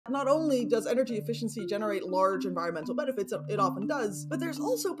not only does energy efficiency generate large environmental benefits, it often does, but there's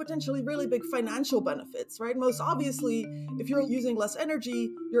also potentially really big financial benefits, right? Most obviously, if you're using less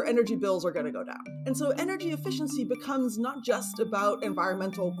energy, your energy bills are going to go down. And so energy efficiency becomes not just about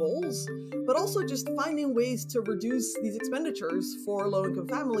environmental goals, but also just finding ways to reduce these expenditures for low-income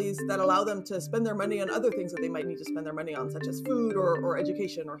families that allow them to spend their money on other things that they might need to spend their money on, such as food or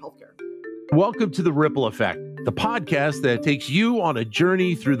education or healthcare. Welcome to The Ripple Effect, the podcast that takes you on a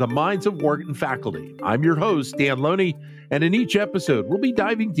journey through the minds of Wharton faculty. I'm your host, Dan Loney, and in each episode, we'll be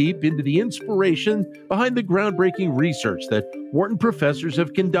diving deep into the inspiration behind the groundbreaking research that Wharton professors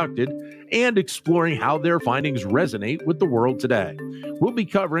have conducted and exploring how their findings resonate with the world today. We'll be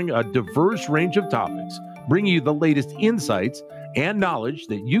covering a diverse range of topics, bringing you the latest insights and knowledge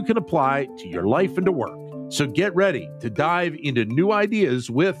that you can apply to your life and to work. So get ready to dive into new ideas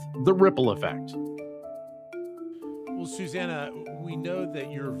with The Ripple Effect. Well, Susanna, we know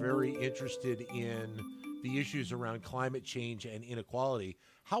that you're very interested in the issues around climate change and inequality.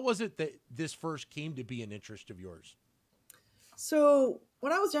 How was it that this first came to be an interest of yours? So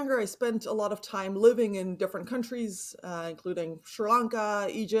when I was younger, I spent a lot of time living in different countries, including Sri Lanka,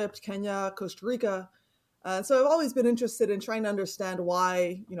 Egypt, Kenya, Costa Rica. So I've always been interested in trying to understand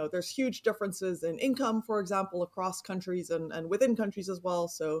why, there's huge differences in income, for example, across countries and within countries as well.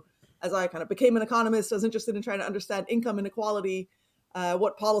 So as I kind of became an economist, I was interested in trying to understand income inequality,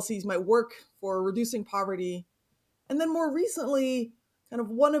 what policies might work for reducing poverty. And then more recently, kind of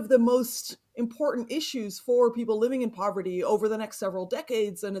one of the most important issues for people living in poverty over the next several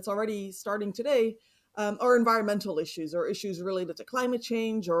decades, and it's already starting today, are environmental issues or issues related to climate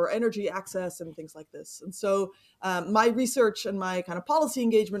change or energy access and things like this. And so my research and my kind of policy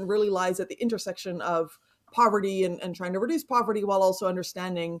engagement really lies at the intersection of poverty and trying to reduce poverty while also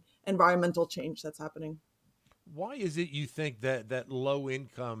understanding environmental change that's happening. Why is it you think that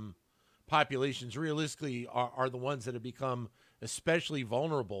low-income populations realistically are the ones that have become especially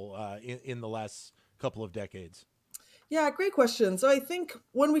vulnerable in the last couple of decades? Yeah, great question. So I think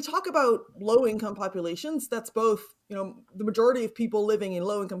when we talk about low-income populations, that's both, the majority of people living in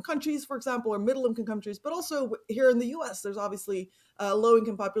low-income countries, for example, or middle-income countries, but also here in the US, there's obviously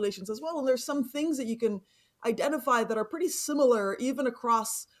low-income populations as well. And there's some things that you can identify that are pretty similar, even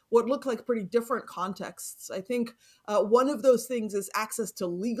across what look like pretty different contexts. I think one of those things is access to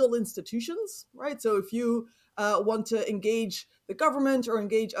legal institutions, right? So if you want to engage the government or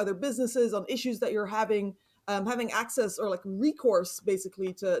engage other businesses on issues that you're having access or like recourse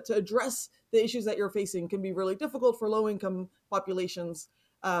basically to address the issues that you're facing can be really difficult for low-income populations.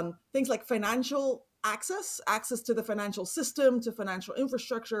 Things like financial access to the financial system, to financial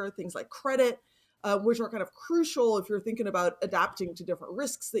infrastructure, things like credit, which are kind of crucial if you're thinking about adapting to different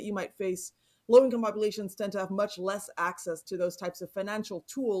risks that you might face. Low-income populations tend to have much less access to those types of financial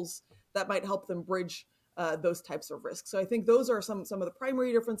tools that might help them bridge those types of risks. So I think those are some of the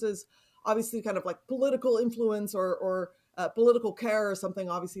primary differences. Obviously, kind of like political influence or political care or something,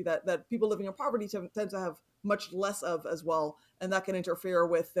 obviously, that people living in poverty tend to have much less of as well. And that can interfere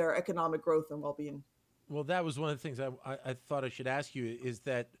with their economic growth and well-being. Well, that was one of the things I thought I should ask you is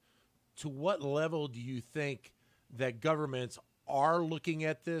that to what level do you think that governments are looking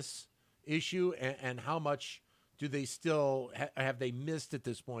at this issue and how much do they still have they missed at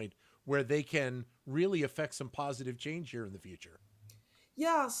this point where they can really affect some positive change here in the future?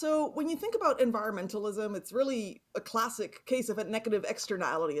 Yeah, so when you think about environmentalism, it's really a classic case of a negative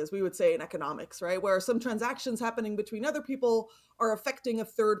externality, as we would say in economics, right? Where some transactions happening between other people are affecting a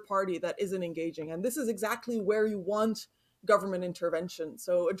third party that isn't engaging. And this is exactly where you want government intervention.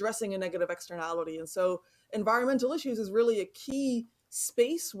 So addressing a negative externality. And so environmental issues is really a key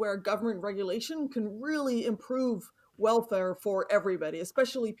space where government regulation can really improve welfare for everybody,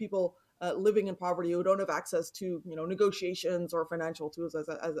 especially people living in poverty who don't have access to negotiations or financial tools,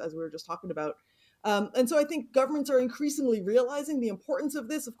 as we were just talking about. And so I think governments are increasingly realizing the importance of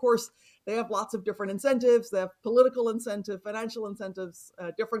this. Of course, they have lots of different incentives. They have political incentive, financial incentives.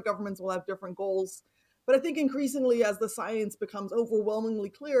 Different governments will have different goals. But I think increasingly, as the science becomes overwhelmingly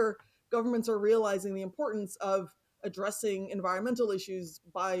clear, governments are realizing the importance of addressing environmental issues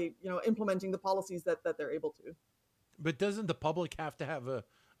by implementing the policies that they're able to. But doesn't the public have to have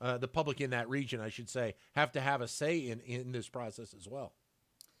the public in that region, I should say, have to have a say in this process as well?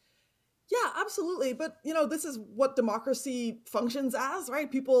 Yeah, absolutely. But, this is what democracy functions as,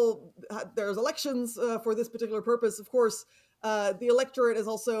 right? There's elections for this particular purpose. Of course, the electorate is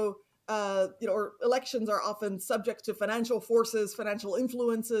also, or elections are often subject to financial forces, financial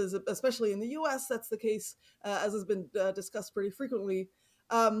influences, especially in the US. That's the case, as has been discussed pretty frequently.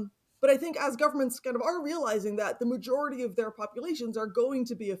 But I think as governments kind of are realizing that the majority of their populations are going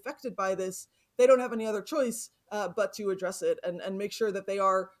to be affected by this, they don't have any other choice but to address it and make sure that they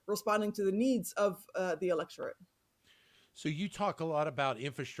are responding to the needs of the electorate. So you talk a lot about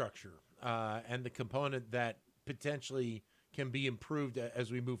infrastructure and the component that potentially can be improved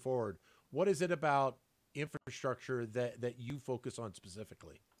as we move forward. What is it about infrastructure that you focus on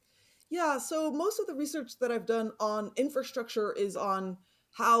specifically? Yeah, so most of the research that I've done on infrastructure is on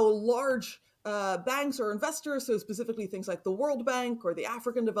how large banks or investors, so specifically things like the World Bank or the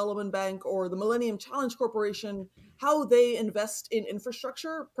African Development Bank or the Millennium Challenge Corporation, how they invest in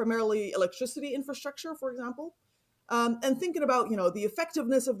infrastructure, primarily electricity infrastructure, for example, and thinking about the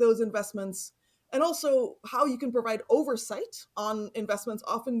effectiveness of those investments and also how you can provide oversight on investments.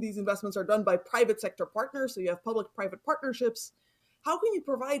 Often these investments are done by private sector partners, so you have public-private partnerships. How can you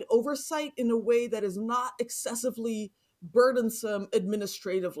provide oversight in a way that is not excessively burdensome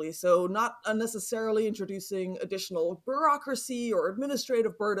administratively? So, not unnecessarily introducing additional bureaucracy or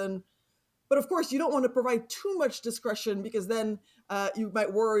administrative burden. But of course, you don't want to provide too much discretion because then you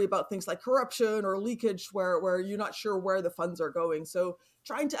might worry about things like corruption or leakage where you're not sure where the funds are going. So,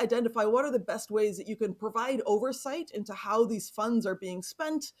 trying to identify what are the best ways that you can provide oversight into how these funds are being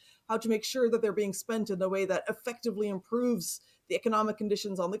spent, how to make sure that they're being spent in a way that effectively improves the economic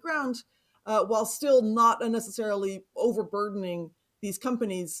conditions on the ground, while still not unnecessarily overburdening these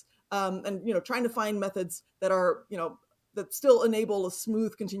companies, and trying to find methods that are that still enable a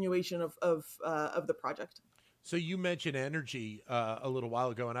smooth continuation of the project. So you mentioned energy a little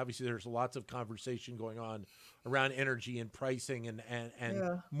while ago, and obviously there's lots of conversation going on around energy and pricing and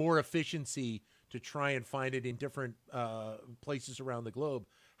Yeah. more efficiency to try and find it in different places around the globe.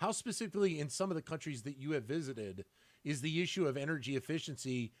 How specifically in some of the countries that you have visited is the issue of energy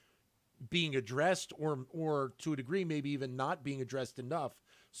efficiency being addressed or to a degree maybe even not being addressed enough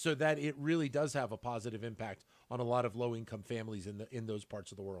so that it really does have a positive impact on a lot of low income families in those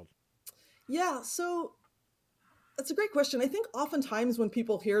parts of the world? Yeah, so that's a great question. I think oftentimes when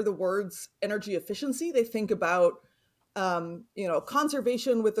people hear the words energy efficiency, they think about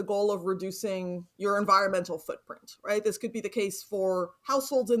conservation with the goal of reducing your environmental footprint, right? This could be the case for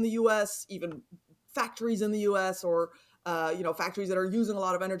households in the US, even factories in the US, or factories that are using a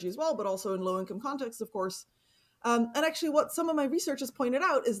lot of energy as well, but also in low-income contexts, of course. And actually, what some of my research has pointed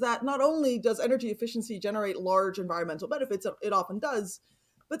out is that not only does energy efficiency generate large environmental benefits, it often does,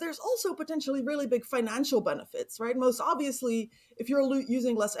 but there's also potentially really big financial benefits, right? Most obviously, if you're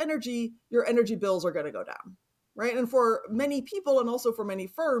using less energy, your energy bills are going to go down, right? And for many people and also for many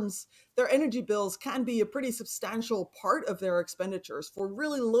firms, their energy bills can be a pretty substantial part of their expenditures. For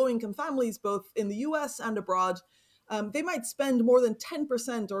really low-income families, both in the US and abroad, they might spend more than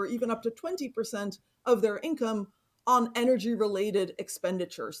 10% or even up to 20% of their income on energy related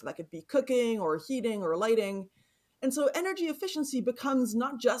expenditures. So that could be cooking or heating or lighting. And so energy efficiency becomes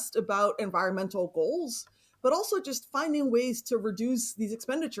not just about environmental goals, but also just finding ways to reduce these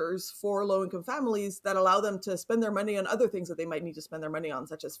expenditures for low income families that allow them to spend their money on other things that they might need to spend their money on,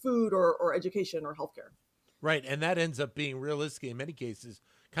 such as food or education or healthcare. Right, and that ends up being realistic in many cases,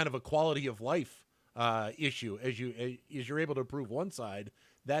 kind of a quality of life issue. As you're able to improve one side,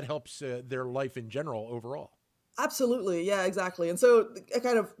 that helps their life in general overall. Absolutely. Yeah, exactly. And so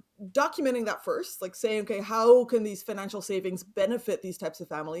kind of documenting that first, like saying, okay, how can these financial savings benefit these types of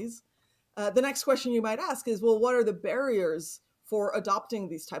families? The next question you might ask is, well, what are the barriers for adopting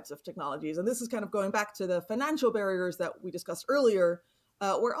these types of technologies? And this is kind of going back to the financial barriers that we discussed earlier,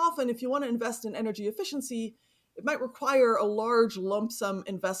 where often if you want to invest in energy efficiency, it might require a large lump sum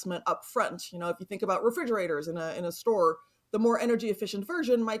investment up front. If you think about refrigerators in a store, the more energy efficient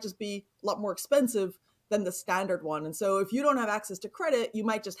version might just be a lot more expensive than the standard one. And so if you don't have access to credit, you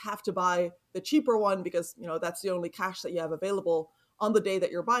might just have to buy the cheaper one because, that's the only cash that you have available on the day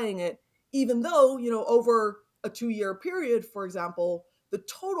that you're buying it, even though, over a 2-year period, for example, the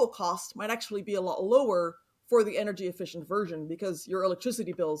total cost might actually be a lot lower for the energy efficient version because your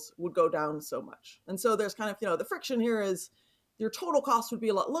electricity bills would go down so much. And so there's kind of, the friction here is your total cost would be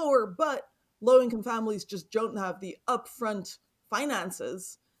a lot lower, but low income families just don't have the upfront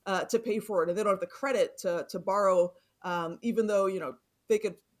finances to pay for it, and they don't have the credit to borrow, even though they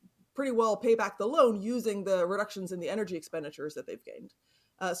could pretty well pay back the loan using the reductions in the energy expenditures that they've gained.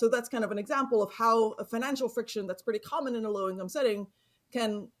 So that's kind of an example of how a financial friction that's pretty common in a low-income setting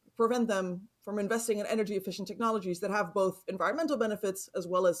can prevent them from investing in energy efficient technologies that have both environmental benefits as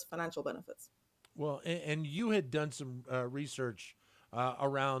well as financial benefits. Well, and you had done some research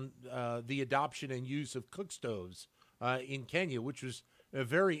around the adoption and use of cook stoves in Kenya, which was a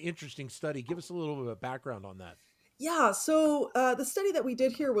very interesting study. Give us a little bit of a background on that. Yeah, so the study that we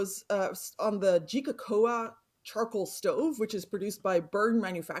did here was on the Jikakoa charcoal stove, which is produced by Burn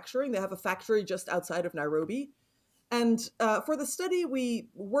Manufacturing. They have a factory just outside of Nairobi. And for the study, we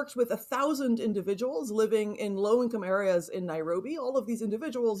worked with 1,000 individuals living in low income areas in Nairobi. All of these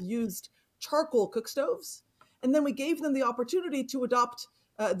individuals used charcoal cook stoves. And then we gave them the opportunity to adopt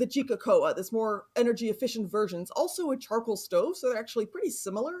the Jikakoa, this more energy efficient version. It's also a charcoal stove, so they're actually pretty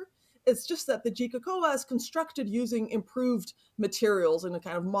similar. It's just that the Jikakoa is constructed using improved materials in a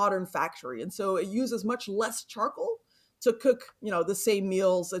kind of modern factory. And so it uses much less charcoal to cook, the same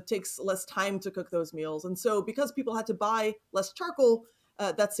meals. It takes less time to cook those meals. And so because people had to buy less charcoal,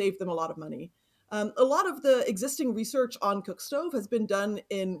 that saved them a lot of money. A lot of the existing research on cook stove has been done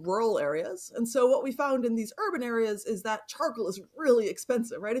in rural areas. And so what we found in these urban areas is that charcoal is really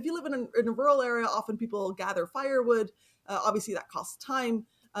expensive, right? If you live in a rural area, often people gather firewood. Obviously that costs time,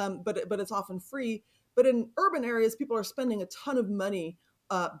 but it's often free. But in urban areas, people are spending a ton of money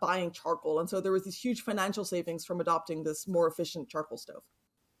buying charcoal. And so there was these huge financial savings from adopting this more efficient charcoal stove.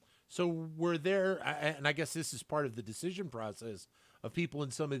 So were there, and I guess this is part of the decision process of people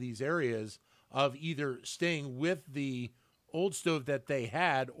in some of these areas of either staying with the old stove that they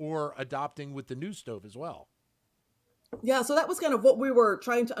had or adopting with the new stove as well? Yeah, so that was kind of what we were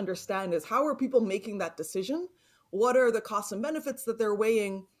trying to understand is how are people making that decision? What are the costs and benefits that they're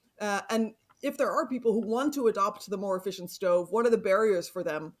weighing? And if there are people who want to adopt the more efficient stove, what are the barriers for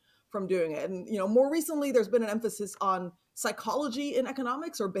them from doing it? And more recently, there's been an emphasis on psychology in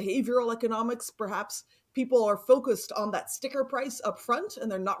economics or behavioral economics. Perhaps people are focused on that sticker price up front, and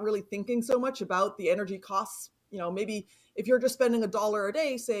they're not really thinking so much about the energy costs. Maybe if you're just spending $1 a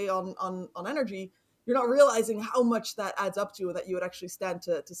day, say on energy, you're not realizing how much that adds up to, and that you would actually stand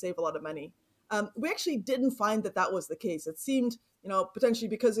to save a lot of money. We actually didn't find that was the case. It seemed, potentially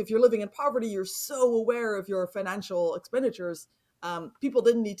because if you're living in poverty, you're so aware of your financial expenditures, people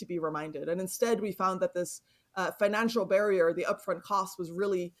didn't need to be reminded. And instead, we found that this financial barrier, the upfront cost, was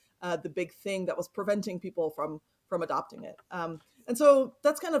really the big thing that was preventing people from adopting it. And so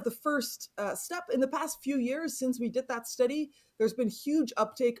that's kind of the first step. In the past few years since we did that study, there's been huge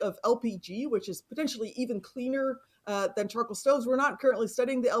uptake of LPG, which is potentially even cleaner than charcoal stoves. We're not currently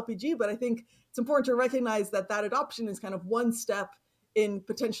studying the LPG, but I think it's important to recognize that adoption is kind of one step in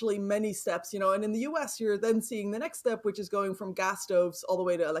potentially many steps, and in the US, you're then seeing the next step, which is going from gas stoves all the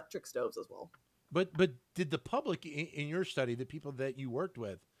way to electric stoves as well. But did the public in your study, the people that you worked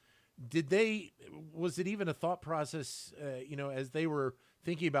with, was it even a thought process, as they were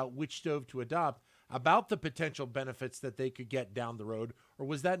thinking about which stove to adopt, about the potential benefits that they could get down the road, or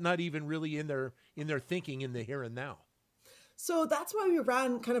was that not even really in their thinking in the here and now? So that's why we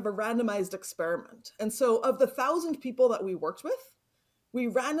ran kind of a randomized experiment. And so of the 1,000 people that we worked with, we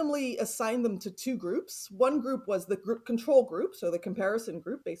randomly assigned them to two groups. One group was the group control group, so the comparison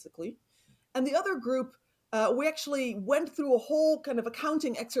group, basically. And the other group, we actually went through a whole kind of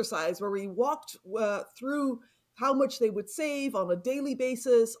accounting exercise where we walked through how much they would save on a daily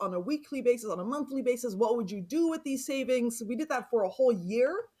basis, on a weekly basis, on a monthly basis. What would you do with these savings? We did that for a whole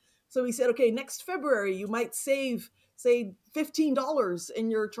year. So we said, okay, next February, you might save, say, $15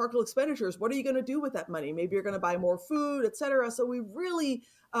 in your charcoal expenditures. What are you going to do with that money? Maybe you're going to buy more food, etc. So we really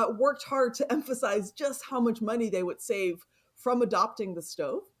worked hard to emphasize just how much money they would save from adopting the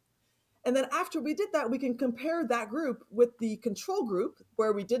stove. And then after we did that, we can compare that group with the control group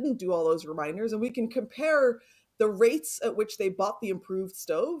where we didn't do all those reminders, and we can compare the rates at which they bought the improved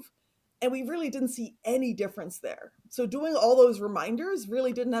stove. And we really didn't see any difference there. So doing all those reminders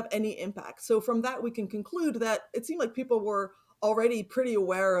really didn't have any impact. So from that, we can conclude that it seemed like people were already pretty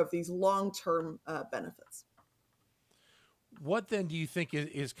aware of these long-term benefits. What then do you think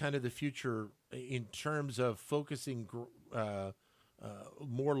is kind of the future in terms of focusing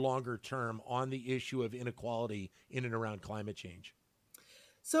more longer term on the issue of inequality in and around climate change?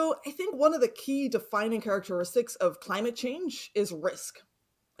 So I think one of the key defining characteristics of climate change is risk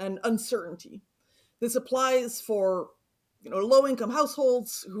and uncertainty. This applies for low-income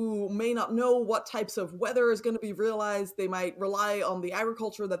households who may not know what types of weather is going to be realized. They might rely on the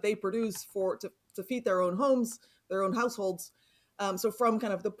agriculture that they produce to feed their own homes, their own households. So from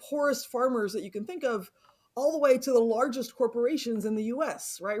kind of the poorest farmers that you can think of all the way to the largest corporations in the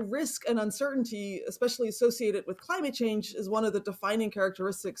US, right? Risk and uncertainty, especially associated with climate change, is one of the defining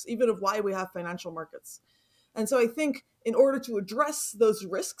characteristics, even of why we have financial markets. And so I think in order to address those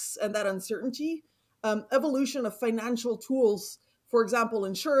risks and that uncertainty, evolution of financial tools, for example,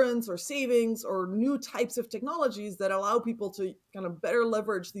 insurance or savings or new types of technologies that allow people to kind of better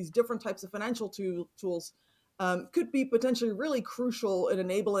leverage these different types of financial tools could be potentially really crucial in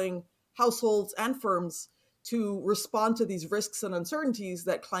enabling households and firms to respond to these risks and uncertainties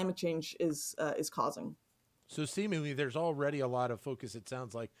that climate change is causing. So seemingly there's already a lot of focus, it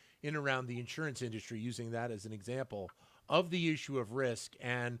sounds like, in around the insurance industry, using that as an example of the issue of risk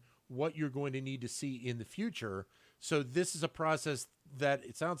and what you're going to need to see in the future. So this is a process that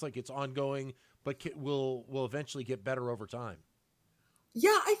it sounds like it's ongoing, but will eventually get better over time.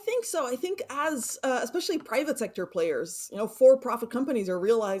 Yeah, I think so. I think as especially private sector players, for-profit companies are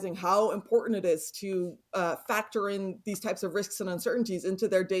realizing how important it is to factor in these types of risks and uncertainties into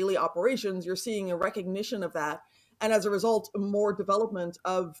their daily operations. You're seeing a recognition of that, and as a result, more development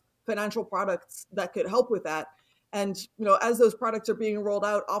of financial products that could help with that. And as those products are being rolled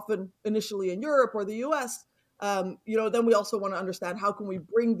out, often initially in Europe or the U.S., then we also want to understand how can we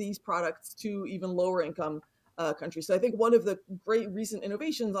bring these products to even lower income countries. So I think one of the great recent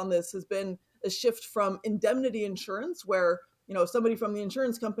innovations on this has been a shift from indemnity insurance, where somebody from the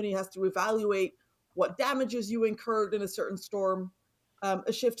insurance company has to evaluate what damages you incurred in a certain storm,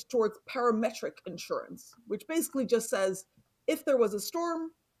 a shift towards parametric insurance, which basically just says if there was a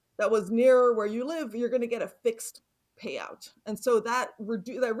storm that was near where you live, you're going to get a fixed payout. And so that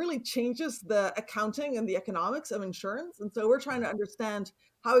really changes the accounting and the economics of insurance. And so we're trying to understand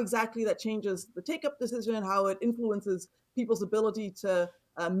how exactly that changes the take-up decision, how it influences people's ability to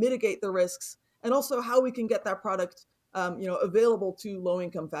mitigate the risks, and also how we can get that product available to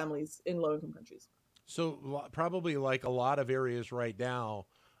low-income families in low-income countries. So probably like a lot of areas right now,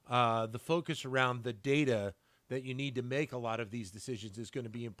 the focus around the data that you need to make a lot of these decisions is going to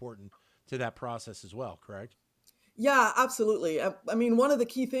be important to that process as well, correct? Yeah, absolutely. I mean, one of the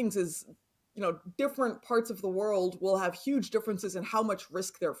key things is, different parts of the world will have huge differences in how much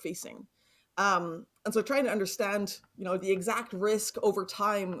risk they're facing. And so trying to understand, the exact risk over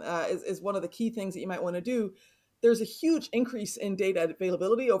time is one of the key things that you might want to do. There's a huge increase in data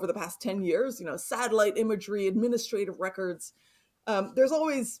availability over the past 10 years, satellite imagery, administrative records. There's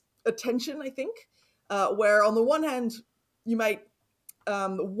always a tension, I think, where on the one hand, you might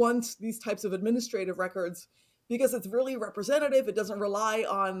want these types of administrative records because it's really representative. It doesn't rely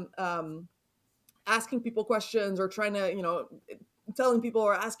on asking people questions or trying to, telling people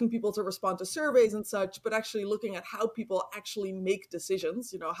or asking people to respond to surveys and such, but actually looking at how people actually make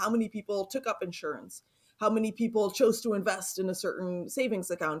decisions. How many people took up insurance, how many people chose to invest in a certain savings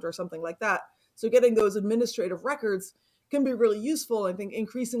account or something like that. So getting those administrative records can be really useful. I think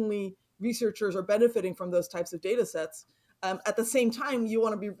increasingly researchers are benefiting from those types of data sets. At the same time, you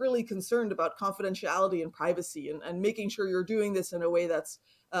want to be really concerned about confidentiality and privacy and making sure you're doing this in a way that's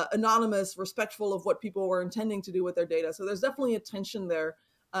anonymous, respectful of what people were intending to do with their data. So there's definitely a tension there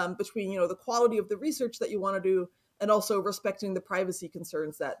between the quality of the research that you want to do and also respecting the privacy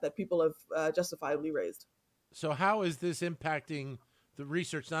concerns that people have justifiably raised. So how is this impacting the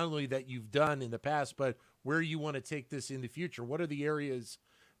research, not only that you've done in the past, but where you want to take this in the future? What are the areas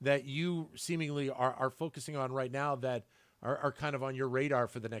that you seemingly are focusing on right now that are kind of on your radar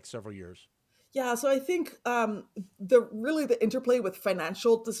for the next several years? Yeah, so I think the interplay with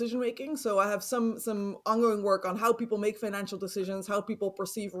financial decision making. So I have some ongoing work on how people make financial decisions, how people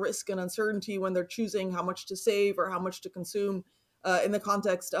perceive risk and uncertainty when they're choosing how much to save or how much to consume in the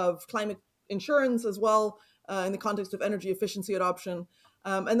context of climate insurance as well, in the context of energy efficiency adoption.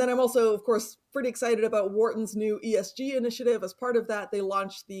 And then I'm also, of course, pretty excited about Wharton's new ESG initiative. As part of that, they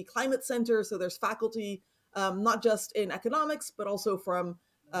launched the Climate Center. So there's faculty, not just in economics, but also from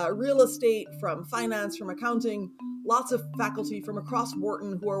real estate, from finance, from accounting, lots of faculty from across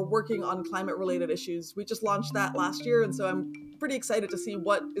Wharton who are working on climate-related issues. We just launched that last year, and so I'm pretty excited to see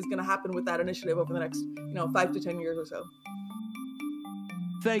what is going to happen with that initiative over the next 5 to 10 years or so.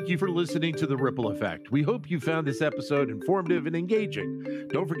 Thank you for listening to The Ripple Effect. We hope you found this episode informative and engaging.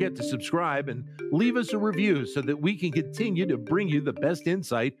 Don't forget to subscribe and leave us a review so that we can continue to bring you the best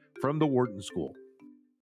insight from the Wharton School.